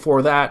the week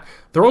before that.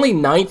 They're only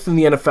 9th in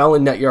the NFL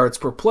in net yards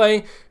per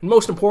play. And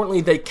most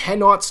importantly, they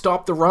cannot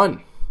stop the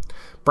run.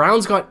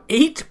 Browns got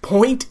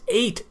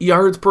 8.8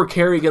 yards per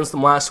carry against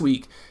them last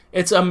week.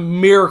 It's a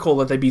miracle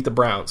that they beat the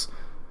Browns.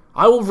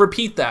 I will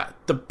repeat that.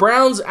 The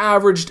Browns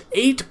averaged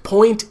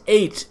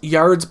 8.8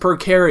 yards per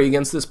carry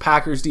against this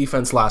Packers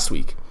defense last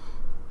week.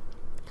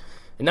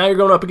 And now you're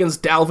going up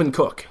against Dalvin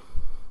Cook,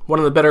 one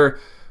of the better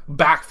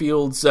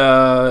backfields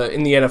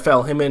in the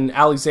NFL. Him and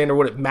Alexander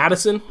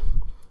Madison,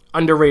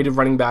 underrated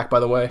running back, by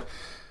the way.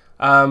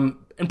 And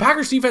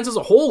Packers defense as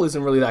a whole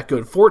isn't really that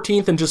good.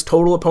 14th in just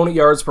total opponent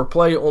yards per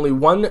play, only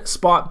 1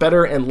 spot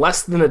better and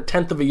less than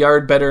 1/10 of a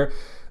yard better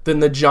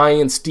than the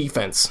Giants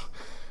defense.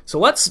 So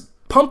let's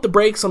pump the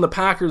brakes on the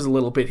Packers a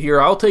little bit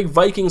here. I'll take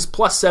Vikings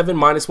plus 7,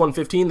 minus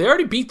 115. They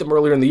already beat them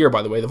earlier in the year,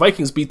 by the way. The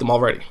Vikings beat them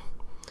already.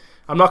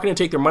 I'm not going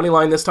to take their money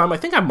line this time. I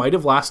think I might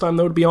have last time,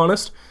 though, to be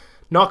honest.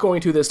 Not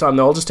going to this time,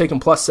 though. I'll just take them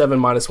plus 7,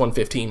 minus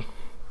 115.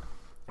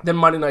 Then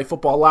Monday Night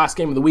Football, last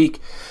game of the week.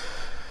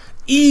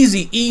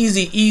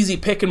 Easy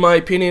pick, in my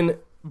opinion.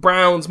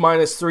 Browns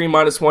minus 3,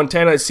 minus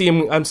 110.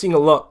 I'm seeing a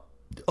lot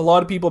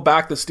of people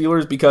back the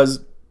Steelers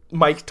because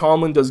Mike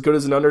Tomlin does good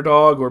as an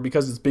underdog, or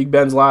because it's Big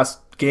Ben's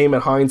last game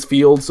at Heinz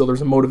Field, so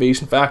there's a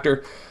motivation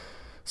factor.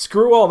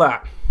 Screw all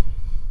that.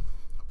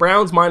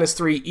 Browns minus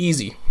 3,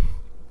 easy.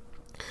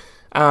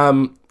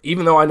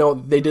 Even though I know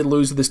they did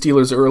lose to the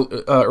Steelers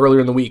earlier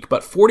in the week,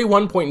 but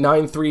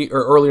 41.93,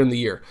 or earlier in the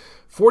year,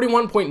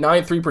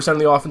 41.93% of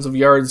the offensive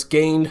yards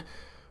gained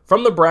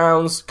from the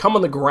Browns come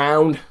on the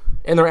ground,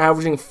 and they're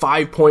averaging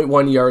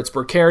 5.1 yards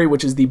per carry,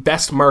 which is the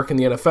best mark in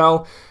the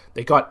NFL.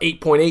 They got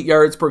 8.8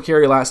 yards per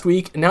carry last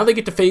week, and now they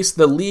get to face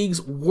the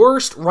league's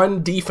worst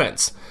run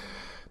defense.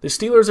 The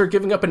Steelers are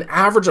giving up an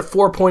average of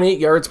 4.8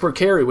 yards per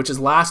carry, which is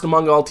last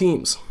among all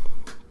teams.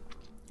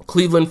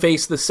 Cleveland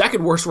faced the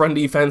second worst run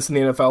defense in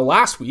the NFL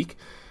last week,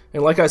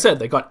 and like I said,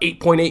 they got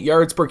 8.8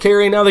 yards per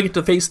carry, and now they get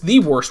to face the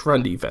worst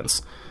run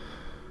defense.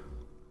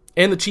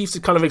 And the Chiefs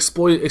have kind of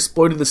exploited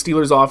the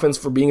Steelers' offense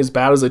for being as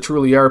bad as they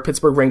truly are.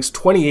 Pittsburgh ranks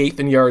 28th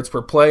in yards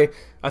per play.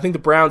 I think the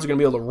Browns are going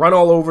to be able to run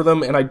all over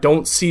them, and I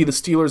don't see the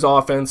Steelers'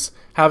 offense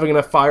having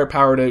enough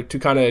firepower to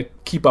kind of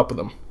keep up with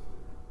them.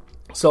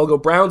 So I'll go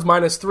Browns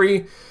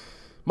 -3,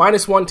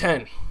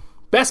 -110.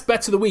 Best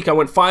bets of the week. I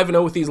went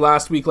 5-0 with these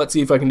last week. Let's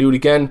see if I can do it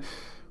again.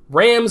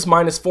 Rams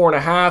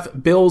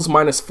 -4.5, Bills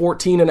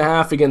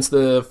 -14.5 against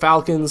the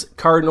Falcons,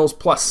 Cardinals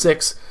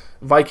 +6,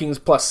 Vikings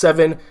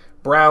 +7,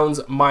 Browns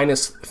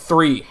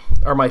 -3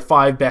 are my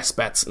 5 best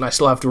bets, and I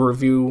still have to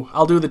review.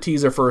 I'll do the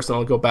teaser first, and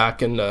I'll go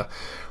back and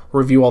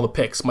review all the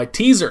picks. My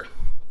teaser.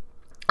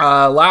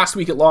 Last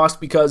week it lost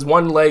because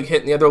one leg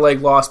hit and the other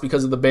leg lost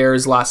because of the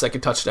Bears'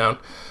 last-second touchdown,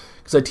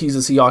 because I teased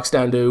the Seahawks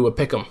down to a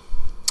pick 'em.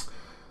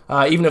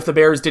 Even if the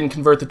Bears didn't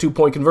convert the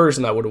 2-point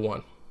conversion, that would have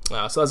won.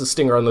 So that's a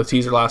stinger on the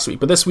teaser last week.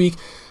 But this week,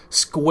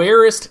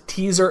 squarest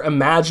teaser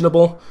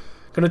imaginable.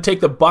 Going to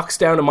take the Bucks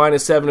down to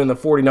 -7 and the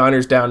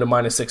 49ers down to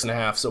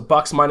 -6.5. So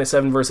Bucks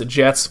 -7 versus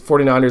Jets,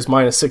 49ers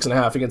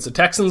 -6.5 against the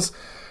Texans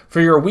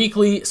for your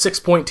weekly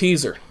 6-point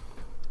teaser.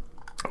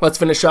 Let's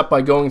finish up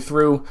by going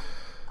through.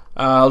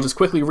 I'll just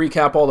quickly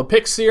recap all the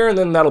picks here, and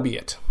then that'll be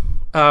it.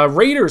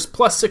 Raiders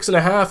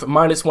 +6.5,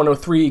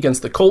 -103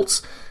 against the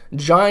Colts.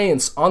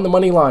 Giants on the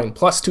money line,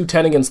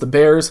 +210 against the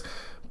Bears.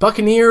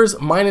 Buccaneers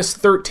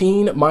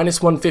 -13,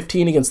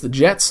 -115 against the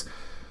Jets.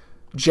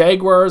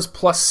 Jaguars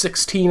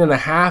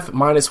 +16.5,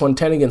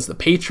 -110 against the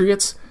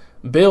Patriots.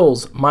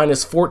 Bills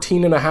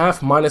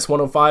 -14.5,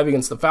 -105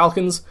 against the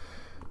Falcons.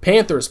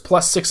 Panthers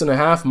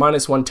 +6.5,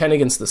 -110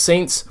 against the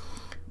Saints.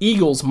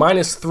 Eagles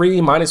 -3,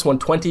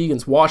 -120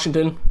 against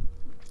Washington.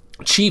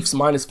 Chiefs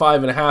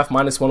 -5.5,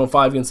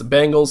 -105 against the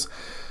Bengals.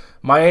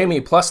 Miami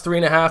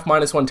 +3.5,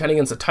 -110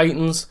 against the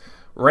Titans.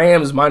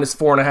 Rams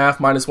 -4.5,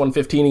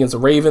 -115 against the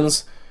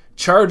Ravens.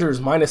 Chargers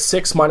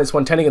 -6,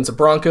 -110 against the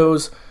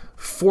Broncos.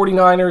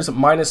 49ers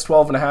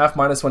 -12.5,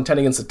 -110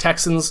 against the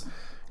Texans.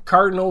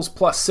 Cardinals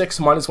 +6,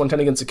 -110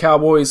 against the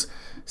Cowboys.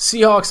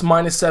 Seahawks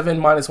 -7,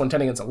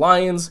 -110 against the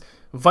Lions.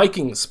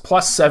 Vikings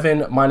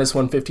 +7,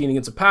 -115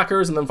 against the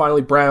Packers. And then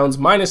finally Browns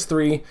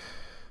 -3,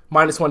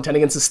 -110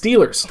 against the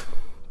Steelers.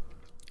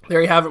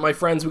 There you have it, my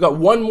friends. We've got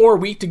one more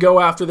week to go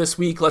after this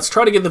week. Let's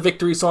try to get the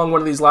victory song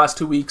one of these last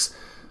 2 weeks.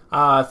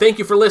 Thank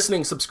you for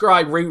listening.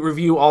 Subscribe, rate,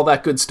 review, all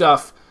that good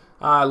stuff.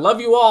 I love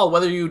you all,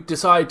 whether you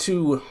decide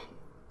to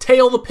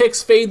tail the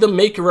picks, fade them,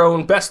 make your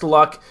own. Best of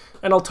luck,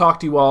 and I'll talk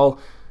to you all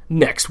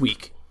next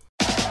week.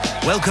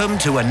 Welcome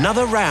to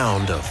another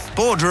round of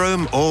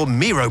Boardroom or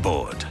Miro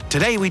Board.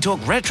 Today we talk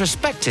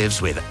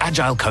retrospectives with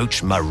Agile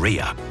coach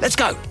Maria. Let's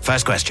go.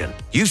 First question.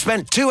 You've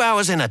spent 2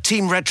 hours in a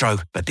team retro,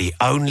 but the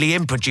only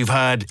input you've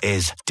heard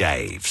is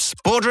Dave's.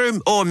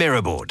 Boardroom or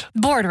Miro Board?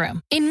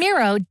 Boardroom. In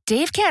Miro,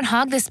 Dave can't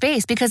hog the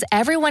space because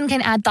everyone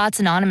can add thoughts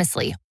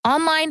anonymously,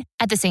 online,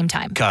 at the same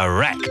time.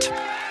 Correct.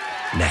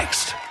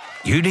 Next.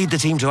 You need the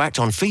team to act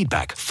on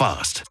feedback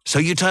fast, so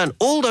you turn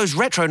all those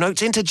retro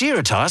notes into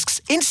Jira tasks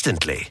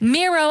instantly.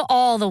 Miro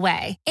all the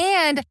way.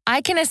 And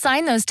I can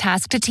assign those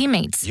tasks to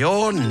teammates.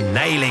 You're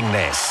nailing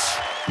this.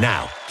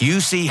 Now, you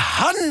see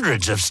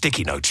hundreds of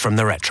sticky notes from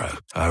the retro.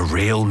 A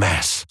real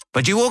mess.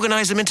 But you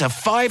organize them into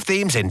 5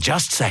 themes in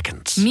just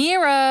seconds.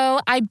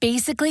 Miro, I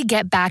basically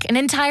get back an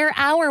entire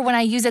hour when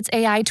I use its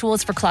AI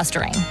tools for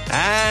clustering.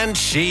 And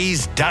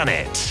she's done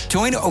it.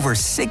 Join over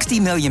 60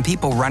 million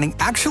people running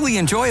actually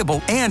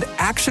enjoyable and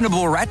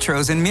actionable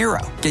retros in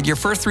Miro. Get your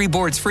first 3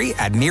 boards free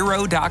at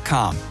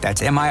Miro.com.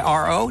 That's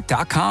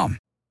Miro.com.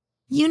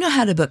 You know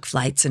how to book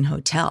flights and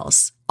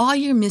hotels. All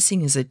you're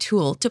missing is a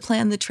tool to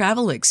plan the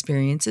travel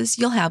experiences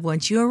you'll have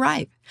once you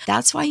arrive.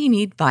 That's why you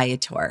need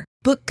Viator.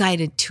 Book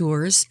guided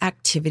tours,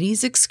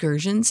 activities,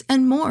 excursions,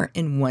 and more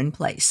in one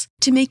place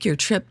to make your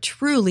trip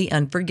truly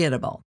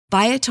unforgettable.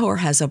 Viator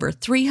has over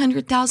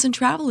 300,000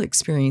 travel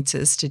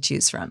experiences to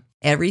choose from.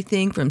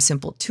 Everything from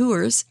simple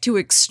tours to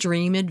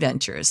extreme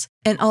adventures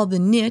and all the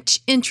niche,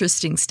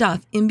 interesting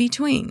stuff in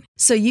between.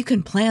 So you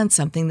can plan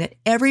something that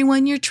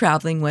everyone you're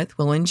traveling with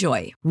will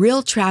enjoy.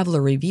 Real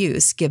traveler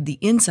reviews give the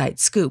inside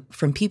scoop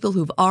from people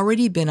who've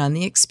already been on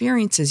the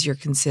experiences you're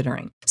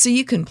considering. So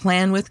you can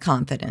plan with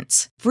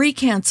confidence. Free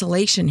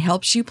cancellation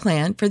helps you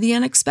plan for the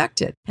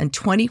unexpected. And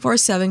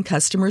 24/7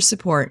 customer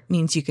support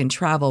means you can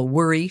travel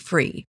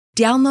worry-free.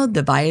 Download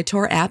the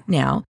Viator app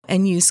now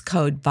and use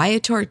code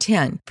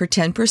Viator10 for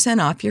 10%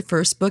 off your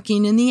first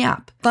booking in the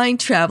app. Find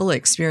travel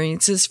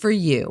experiences for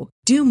you.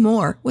 Do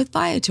more with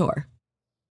Viator.